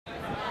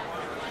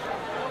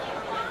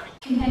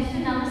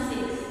Contestant number 6.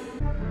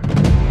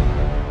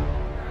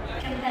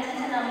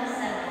 Contestant number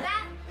 7.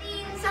 That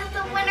means that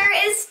the winner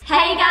is...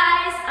 Hey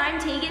guys, I'm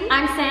Tegan.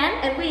 I'm Sam.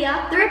 And we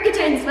are the Rybka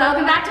twins.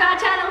 Welcome back to our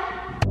channel.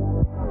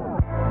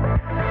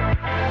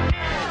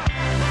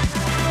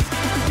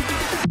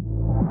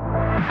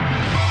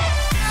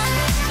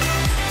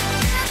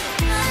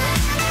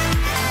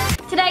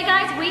 Today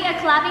guys, we are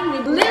collabing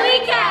with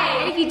Lilly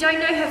K. If you don't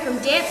know her from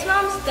Dance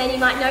Moms, then you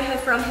might know her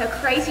from her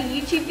crazy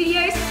YouTube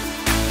videos.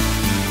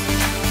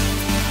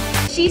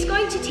 She's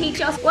going to teach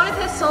us one of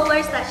her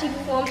solos that she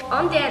performed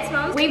on Dance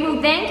Moms. We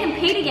will then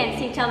compete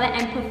against each other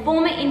and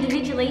perform it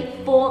individually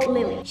for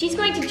Lilly. She's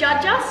going to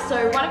judge us,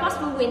 so one of us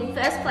will win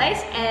first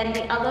place and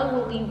the other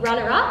will be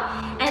runner-up.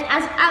 And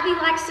as Abby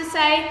likes to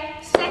say,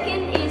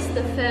 second is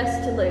the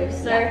first to lose.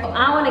 So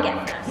I want to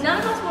get first. None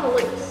of us want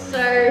to lose,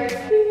 so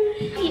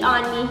if you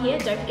are new here,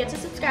 don't forget to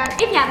subscribe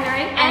if you haven't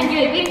already, and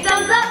give a big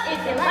thumbs up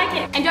if you like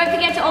it. And don't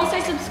forget to also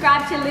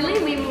subscribe to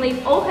Lilly. We will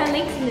leave all her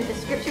links in the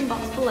description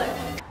box below.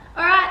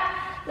 Alright,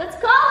 let's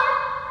call her.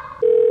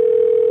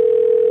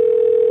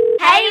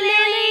 Hey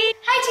Lilly!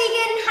 Hi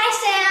Tegan, hi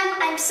Sam.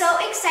 I'm so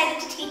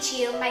excited to teach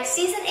you my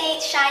Season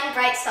 8 Shine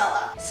Bright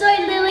solo. So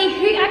Lilly,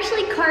 who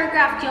actually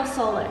choreographed your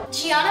solo?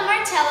 Gianna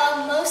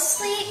Martello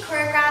mostly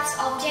choreographs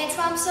all of Dance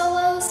Mom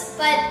solos,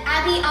 but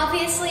Abby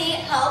obviously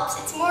helps.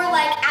 It's more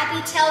like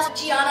Abby tells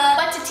Gianna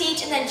what to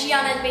teach and then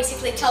Gianna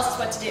basically tells us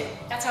what to do.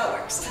 That's how it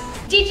works.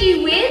 Did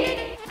you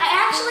win? I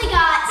actually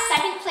got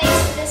second place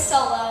for this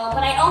solo,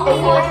 but I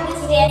only learned this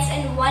dance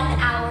in 1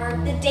 hour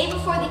the day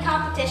before the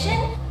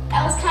competition.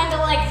 That was kind of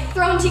like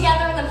thrown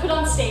together and then put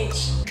on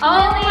stage.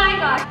 Oh my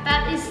gosh,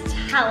 that is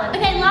talent.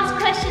 Okay, last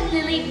question,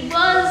 Lilly.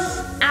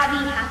 Was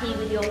Abby happy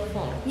with your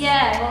performance?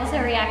 Yeah, what was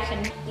her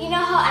reaction? You know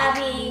how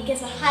Abby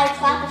gives a high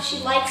clap if she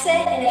likes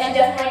it, and if she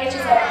doesn't like it,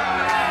 she's like...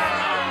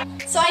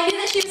 So I knew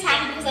that she was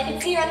happy because I could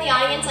see her in the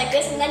audience like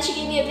this, and then she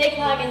gave me a big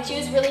hug, and she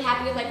was really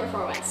happy with my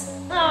performance.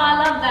 Oh,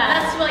 I love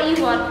that. That's what you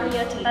want from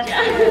your teacher.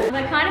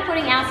 We're kind of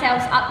putting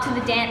ourselves up to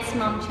the Dance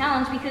Mom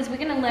challenge because we're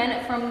going to learn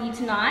it from you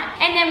tonight,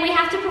 and then we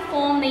have to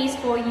perform these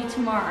for you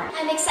tomorrow.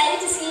 I'm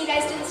excited to see you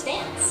guys do this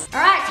dance.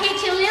 All right,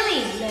 teacher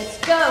Lilly, let's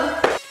go.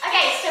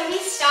 Okay, so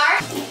we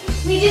start.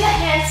 We do the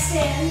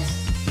handstand.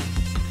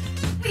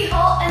 We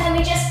hold, and then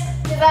we just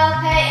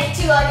develop it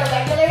into like a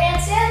regular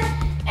handstand,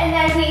 and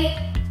then we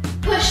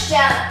push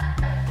down.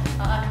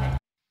 Oh, okay.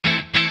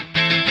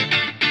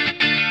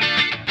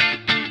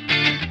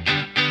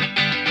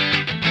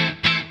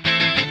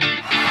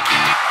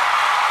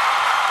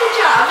 Good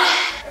job.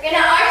 We're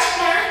gonna arch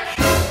back.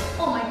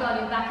 Oh my god,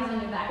 your back is on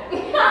your back.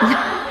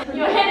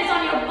 Your head is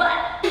on your butt.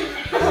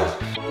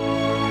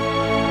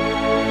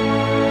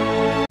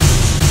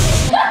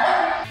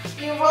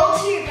 You roll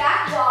to your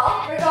back wall.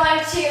 We're going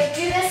to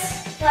do this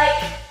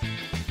like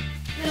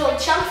little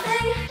jump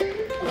thing.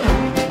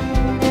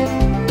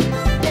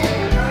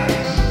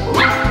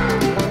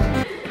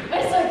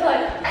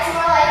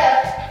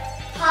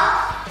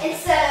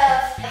 Instead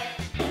of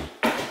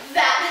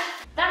that.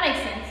 That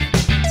makes sense.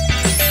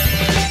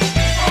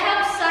 That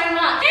helps so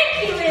much.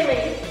 Thank you,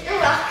 Lilly. You're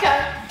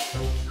welcome.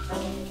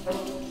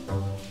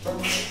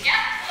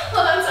 Yeah.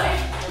 Hold on, sorry.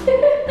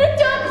 The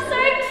dog's so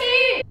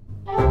cute.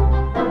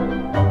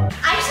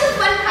 I just have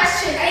one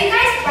question. Are you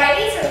guys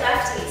righties or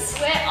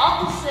lefties? We're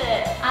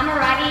opposite. I'm a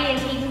righty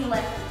and Tegan's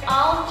left.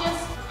 I'll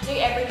just do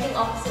everything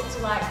opposite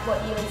to like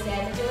what you and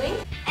Sam are doing.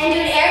 And do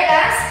an air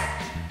dust.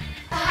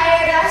 A high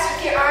air dust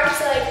with your arms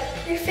like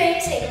you're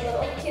fainting a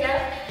little, you know?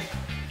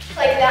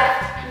 Like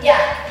that. Yeah.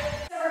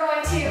 So we're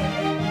going to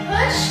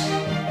push,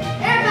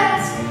 air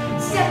dust,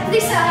 step to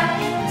the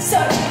side, so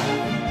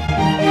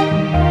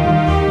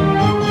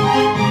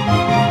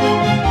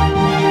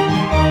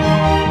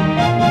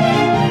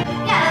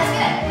yeah, that's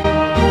good.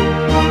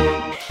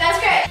 That's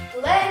great.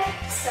 Leg,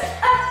 step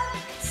up,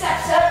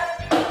 steps up,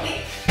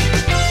 leap.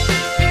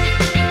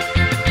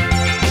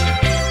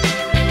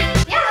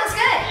 Yeah, that was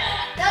good.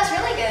 That was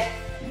really good.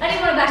 I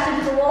didn't want to bash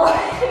into the wall.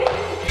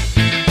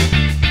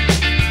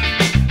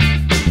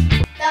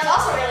 That was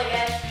also really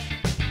good.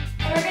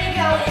 And we're going to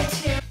go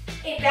into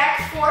a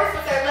back fourth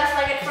with our left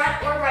leg in front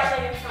or right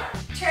leg in front.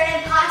 Turn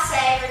and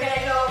passe, we're going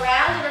to go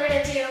around and we're going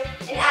to do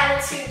an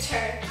attitude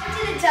turn. I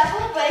did a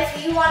double, but if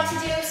you want to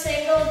do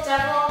single,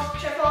 double,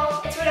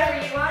 triple, it's whatever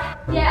you want.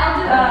 Yeah, I'll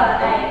do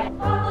 8.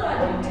 Oh, I thought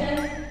I'd do 10.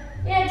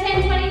 Yeah,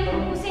 10,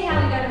 20. We'll see how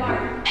we go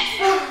tomorrow.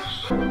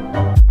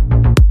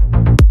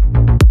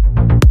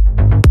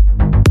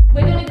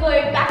 We're going to go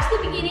back to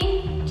the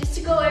beginning just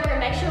to go over and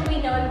make sure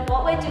we know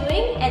what we're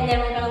doing, and then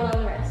we're going to learn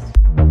the rest.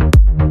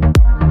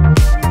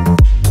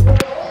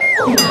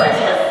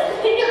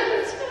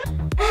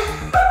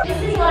 This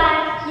is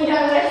why you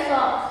don't wear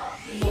socks.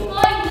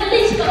 Oh,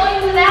 Lily's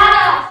going without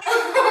us.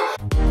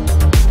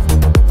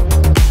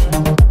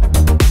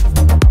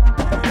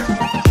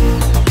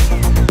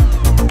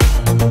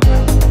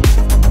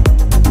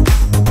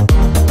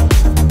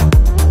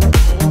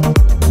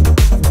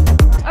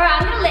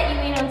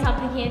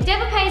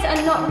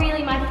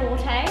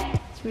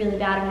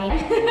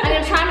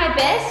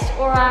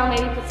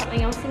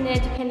 in there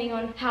depending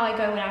on how I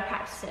go when I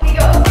practice it. We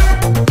go over,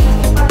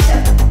 up,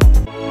 step.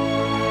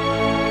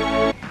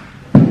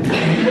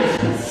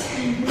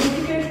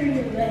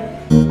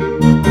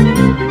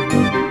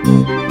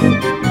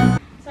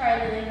 Sorry,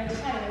 Lily, I'm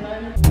just having a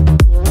moment.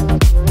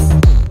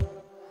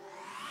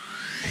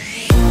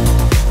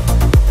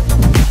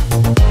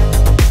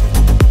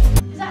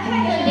 Does that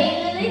hurt your knee,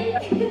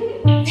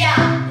 Lily?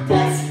 Yeah, it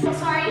does. Oh,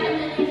 sorry,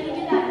 Lily, can you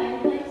do that again,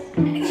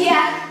 please?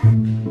 Yeah.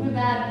 What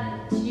about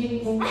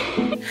students?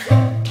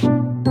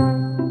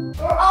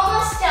 We're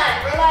almost done.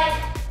 We're like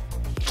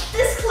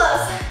this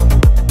close.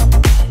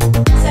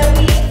 So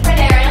we print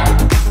aerial.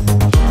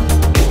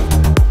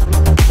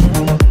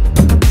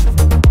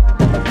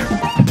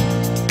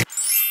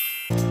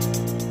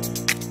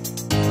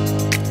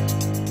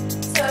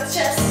 So it's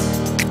just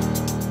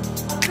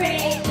a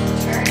pretty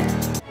turn.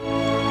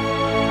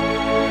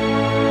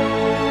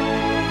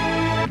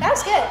 That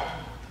was good.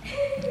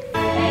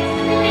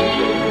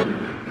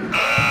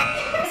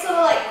 This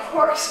little like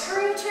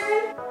corkscrew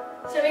turn.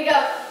 So we go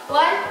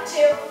 1,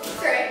 2,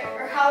 3,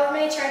 or however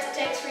many turns it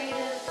takes for you to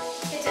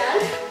get done.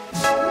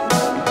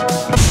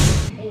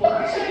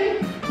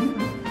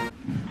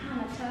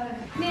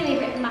 Nearly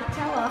ripped my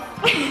toe off.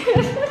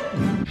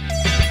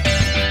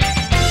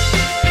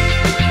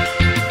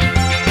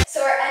 So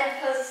our end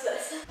pose is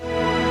this. And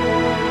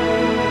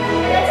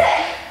that's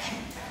it.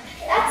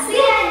 That's the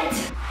end.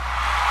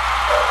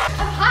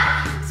 I'm hot.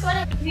 I'm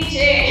sweating. Me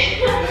too.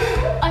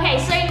 Okay,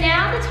 so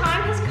now the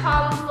time has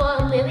come for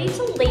Lily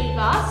to leave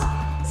us.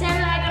 Sam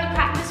and I are going to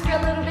practice for a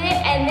little bit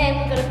and then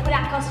we're going to put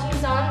our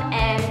costumes on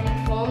and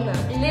perform them.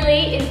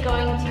 Lily is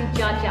going to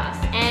judge us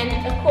and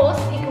of course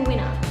pick a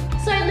winner.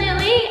 So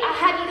Lily,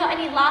 have you got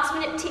any last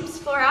minute tips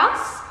for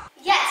us?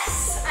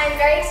 Yes, I'm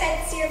very excited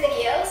to see your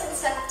videos, and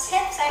some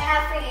tips I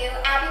have for you.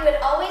 Abby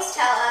would always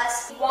tell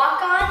us,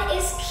 walk on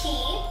is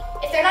key.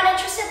 If they're not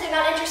interested in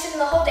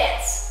the whole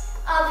dance.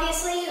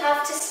 Obviously, you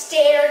have to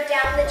stare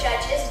down the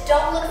judges.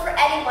 Don't look for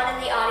anyone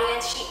in the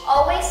audience. She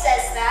always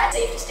says that. So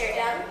you have to stare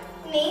down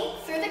me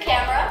through the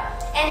camera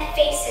and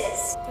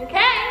faces.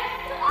 Okay.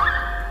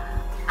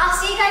 I'll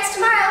see you guys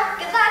tomorrow.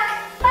 Good luck.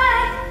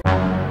 Bye.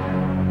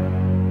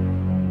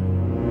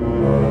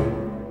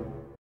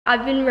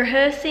 I've been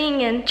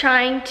rehearsing and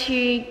trying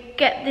to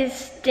get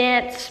this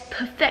dance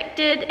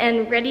perfected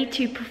and ready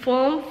to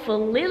perform for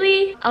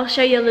Lily. I'll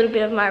show you a little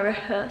bit of my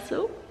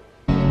rehearsal.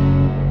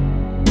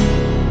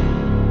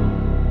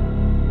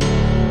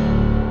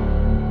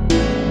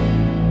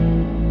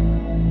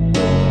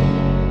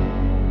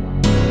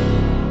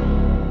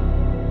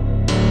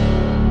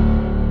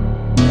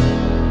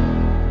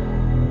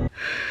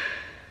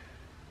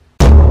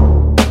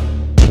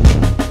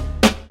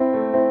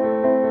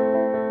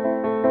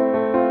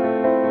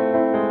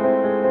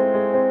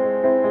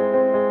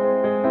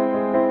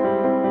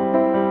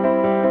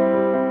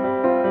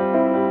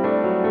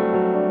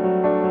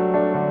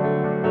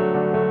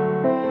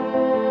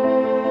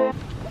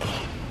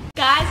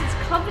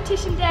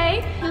 Competition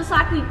day. Feels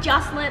like we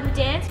just learnt the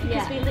dance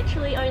because we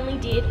literally only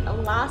did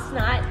last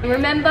night.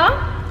 Remember,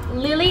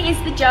 Lily is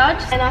the judge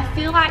and I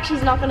feel like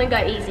she's not going to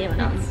go easy on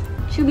us.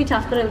 She'll be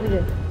tough, but it'll be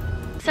good.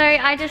 So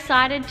I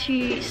decided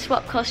to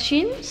swap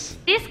costumes.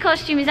 This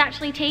costume is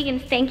actually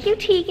Tegan's. Thank you,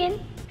 Tegan.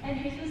 And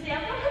whose was the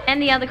other one?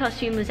 And the other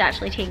costume was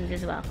actually Tegan's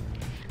as well.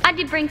 I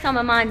did bring some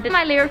of mine, but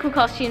my lyrical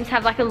costumes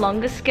have like a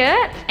longer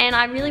skirt and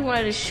I really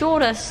wanted a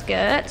shorter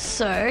skirt,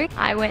 so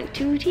I went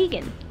to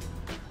Tegan.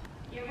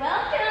 You're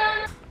welcome.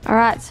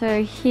 Alright,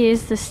 so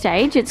here's the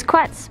stage. It's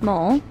quite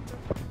small,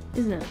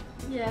 isn't it?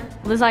 Yeah.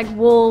 There's like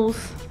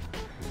walls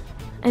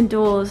and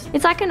doors.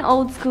 It's like an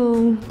old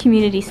school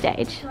community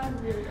stage.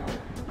 Really old.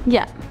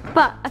 Yeah,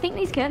 but I think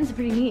these curtains are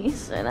pretty new,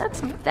 so that's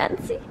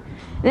fancy.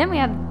 And then we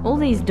have all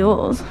these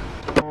doors.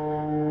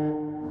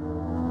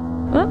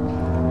 Oh,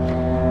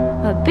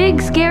 a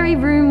big scary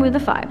room with a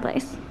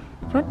fireplace.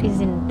 What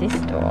is in this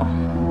door?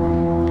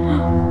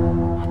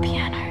 A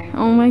piano.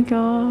 Oh my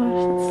gosh,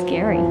 that's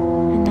scary.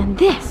 And then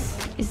this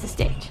is the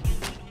stage.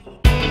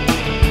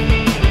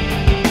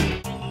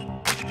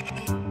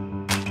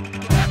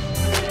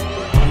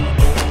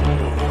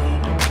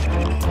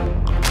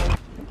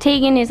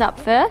 Tegan is up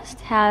first.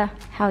 How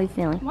are you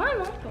feeling? Why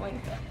am I going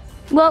first?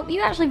 Well,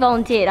 you actually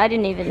volunteered. I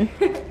didn't even.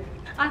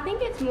 I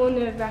think it's more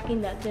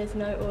nerve-wracking that there's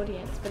no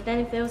audience, but then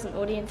if there was an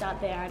audience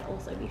out there, I'd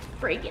also be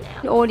freaking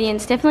out. The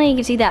audience, definitely you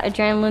can see that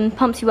adrenaline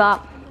pumps you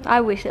up.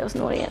 I wish there was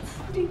an audience.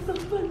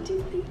 Contestant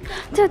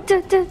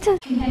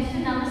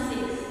number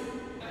 6.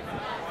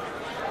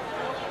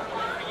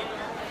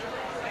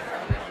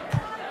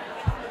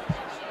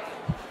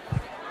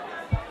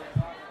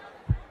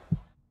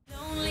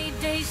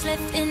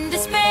 Left in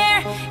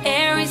despair,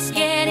 air is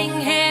getting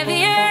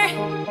heavier,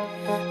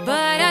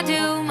 but I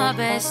do my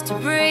best to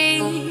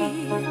breathe.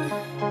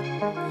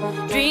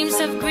 Dreams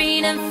of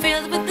green and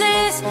filled with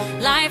bliss.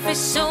 Life is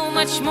so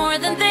much more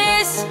than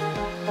this.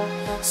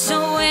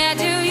 So where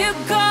do you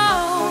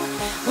go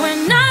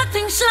when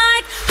nothing's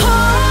like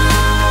home?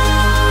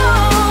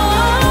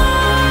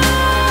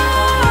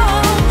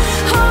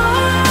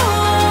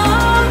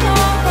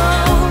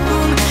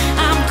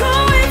 I'm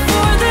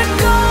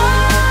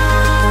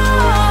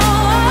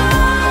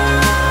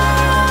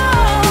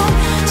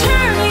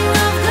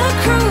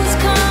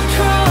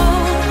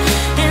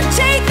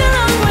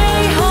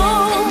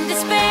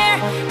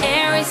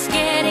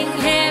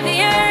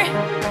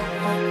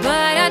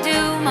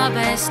my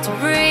best to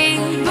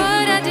breathe,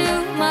 but I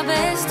do my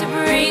best to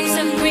breathe. Dreams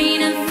of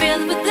green and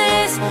filled with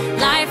this.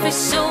 Life is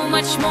so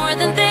much more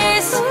than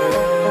this.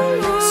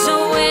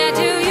 So where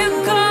do you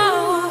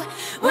go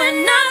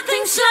when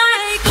nothing's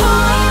like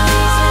home?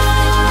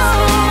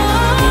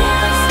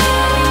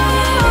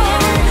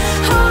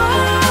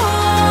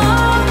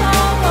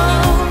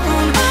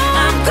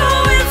 I'm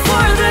going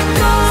for the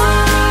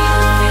gold,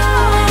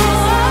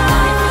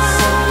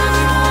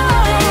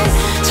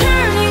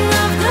 turning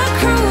off the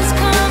cruise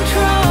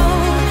control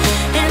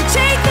and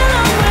take the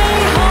long way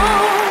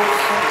home.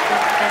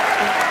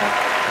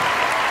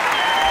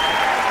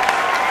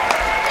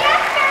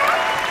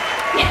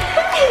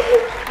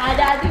 Hi,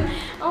 Dad.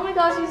 Oh my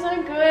gosh, you're so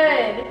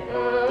good.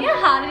 Do you know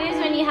how hard it is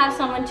when you have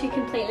someone to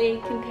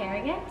completely compare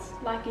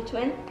against, like your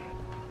twin?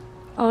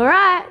 All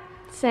right,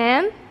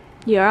 Sam,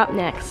 you're up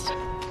next.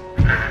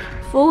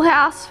 Full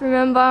house,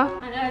 remember?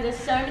 I know, there's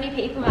so many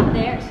people out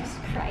there, it's just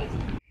crazy.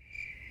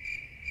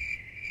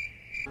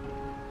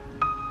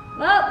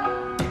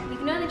 Well, you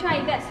can only try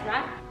your best,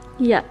 right?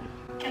 Yep.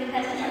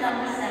 Contestant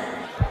number 7.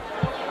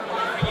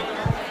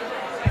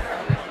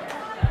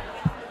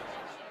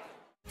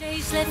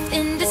 Days left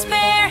in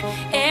despair,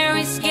 air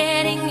is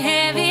getting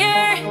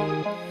heavier,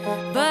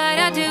 but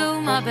I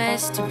do my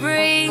best to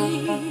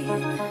breathe.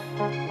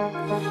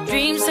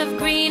 Dreams of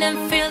green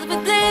and filled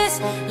with this.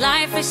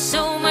 Life is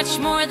so much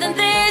more than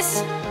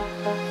this.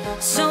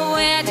 So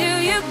where do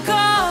you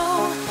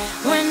go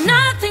when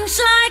nothing's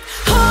like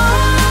home?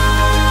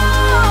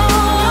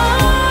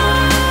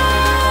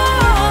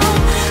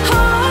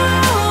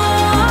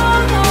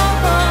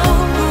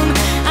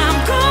 I'm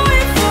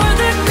going for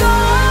the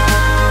gold,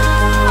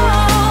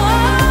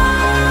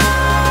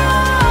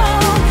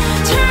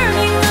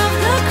 turning off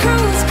the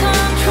cruise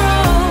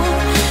control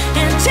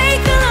and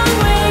take the long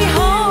way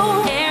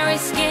home. Air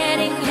is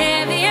getting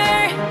heavier,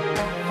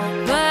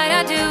 but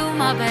I do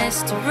my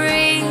best to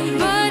breathe.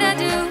 But I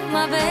do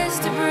my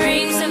best to breathe.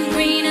 Dreams of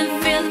green and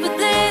filled with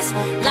this.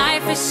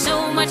 Life is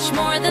so much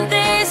more than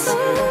this.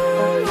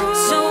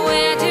 So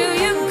where do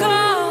you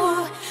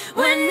go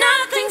when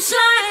nothing's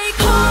like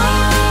home?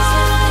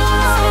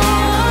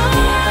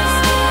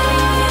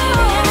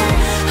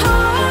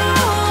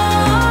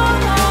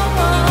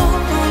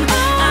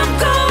 I'm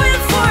going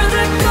for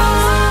the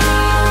gold,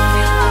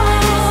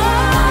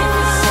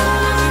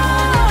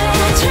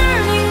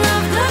 turning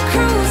off the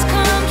cruise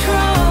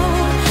control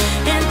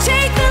and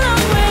take the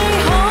long way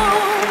home.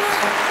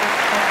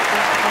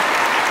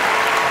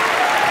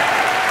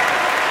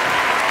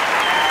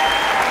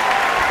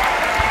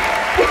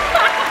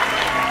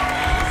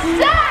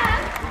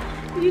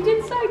 You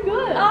did so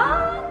good.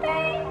 Oh,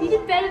 thanks. You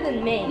did better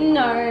than me.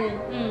 No.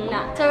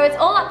 No. So it's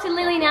all up to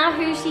Lily now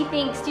who she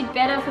thinks did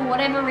better for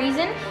whatever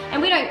reason.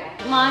 And we don't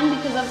mind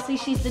because obviously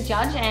she's the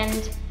judge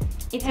and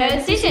it's her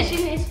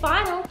decision. Is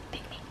final.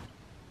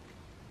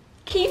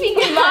 Keeping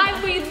in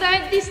mind we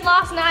learned this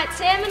last night,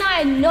 Sam and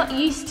I are not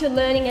used to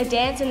learning a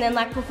dance and then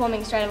like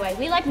performing straight away.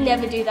 We like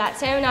never do that.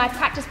 Sam and I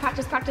practice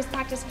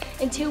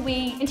until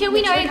we know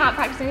we can't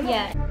practice anymore.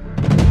 Yeah.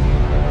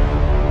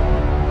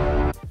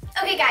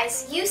 Okay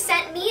guys, you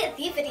sent me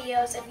the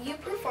videos of you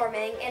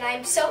performing and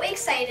I'm so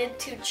excited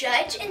to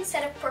judge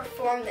instead of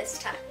perform this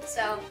time.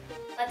 So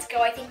let's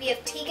go. I think we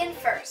have Tegan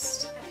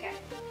first. Okay.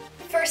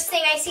 First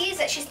thing I see is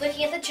that she's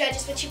looking at the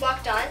judges when she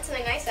walked on,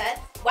 something I said.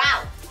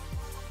 Wow.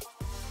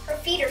 Her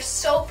feet are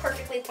so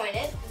perfectly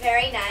pointed.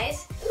 Very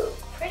nice. Ooh,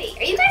 pretty.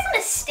 Are you guys on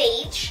a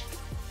stage?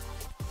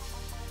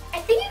 I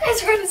think you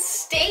guys are on a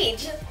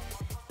stage.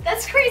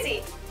 That's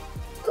crazy.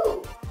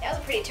 Ooh, that was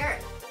a pretty turn.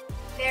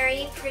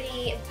 Very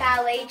pretty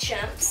ballet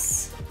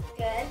jumps.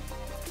 Good.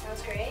 That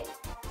was great.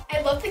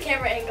 I love the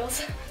camera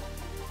angles.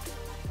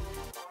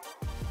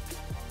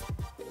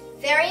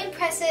 Very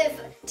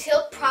impressive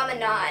tilt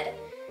promenade.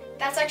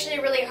 That's actually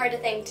a really hard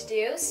thing to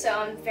do, so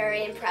I'm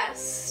very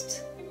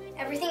impressed.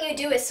 Everything you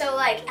do is so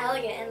like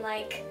elegant and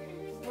like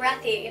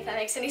breathy, if that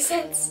makes any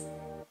sense.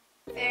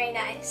 Very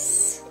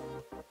nice.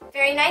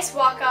 Very nice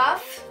walk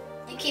off.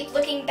 You keep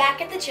looking back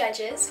at the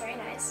judges. Very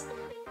nice.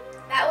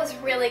 That was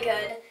really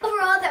good.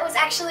 Overall, that was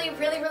actually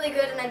really, really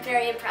good and I'm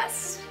very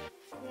impressed.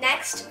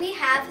 Next, we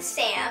have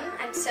Sam.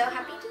 I'm so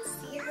happy to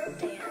see her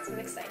dance. I'm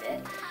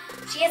excited.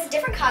 She has a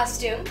different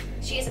costume.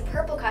 She has a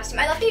purple costume.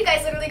 I love that you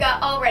guys literally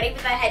got all ready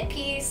with a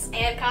headpiece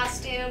and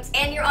costumes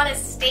and you're on a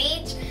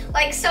stage.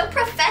 Like, so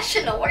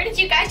professional. Where did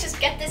you guys just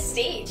get this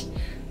stage?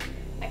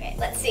 Okay,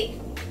 let's see.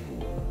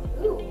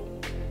 Ooh.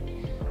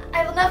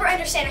 I will never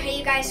understand how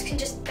you guys can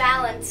just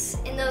balance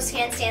in those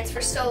handstands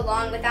for so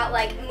long without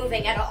like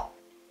moving at all.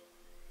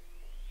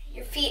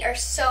 Your feet are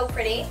so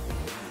pretty.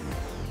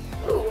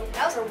 Ooh,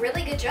 that was a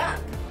really good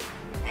jump.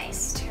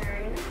 Nice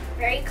turn.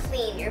 Very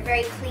clean. You're a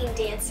very clean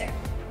dancer.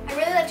 I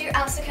really loved your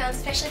Elsa cone,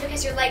 especially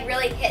because your leg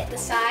really hit the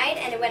side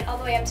and it went all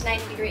the way up to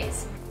 90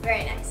 degrees.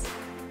 Very nice.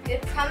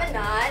 Good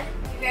promenade.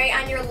 You're very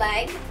on your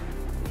leg.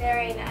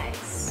 Very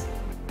nice.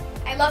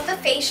 I love the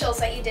facials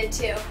that you did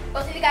too.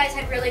 Both of you guys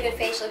had really good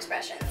facial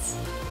expressions.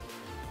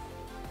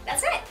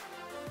 That's it.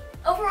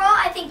 Overall,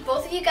 I think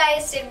both of you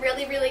guys did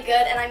really, really good,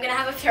 and I'm gonna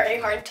have a very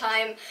hard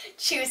time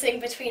choosing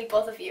between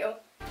both of you.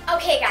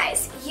 Okay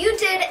guys, you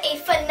did a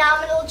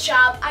phenomenal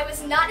job. I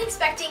was not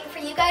expecting for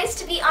you guys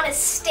to be on a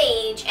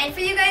stage and for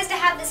you guys to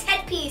have this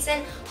headpiece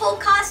and whole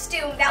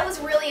costume. That was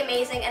really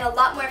amazing and a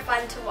lot more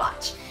fun to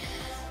watch.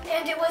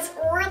 And it was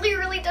really,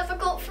 really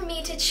difficult for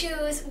me to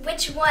choose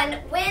which one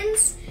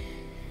wins.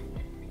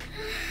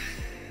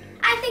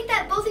 I think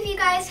that both of you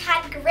guys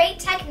had great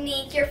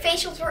technique. Your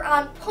facials were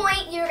on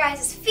point, your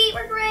guys' feet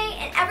were great,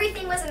 and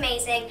everything was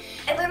amazing.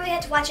 I literally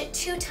had to watch it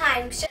 2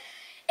 times.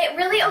 It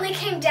really only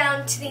came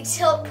down to the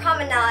tilt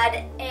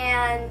promenade,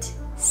 and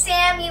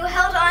Sam, you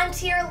held on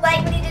to your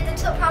leg when you did the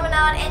tilt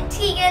promenade, and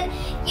Tegan,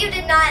 you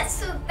did not,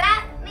 so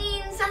that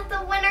means that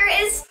the winner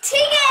is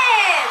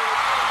Tegan!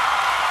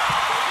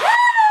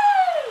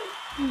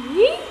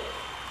 Me?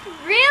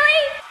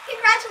 Really?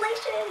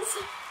 Congratulations!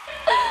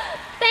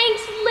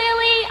 Thanks,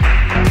 Lily.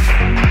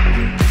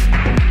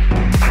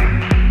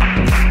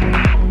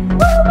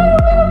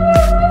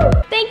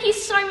 Thank you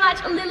so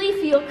much, Lily,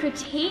 for your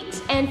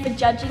critiques and for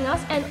judging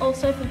us, and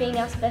also for being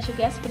our special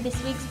guest for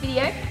this week's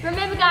video.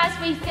 Remember guys,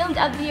 we filmed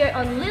a video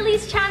on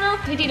Lily's channel.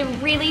 We did a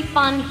really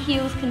fun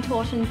heels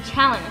contortion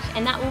challenge,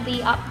 and that will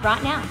be up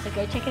right now, so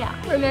go check it out.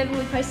 Remember,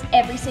 we post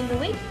every single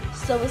week,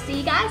 so we'll see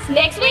you guys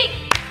next week.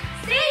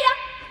 See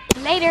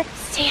ya! Later.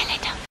 See you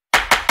later.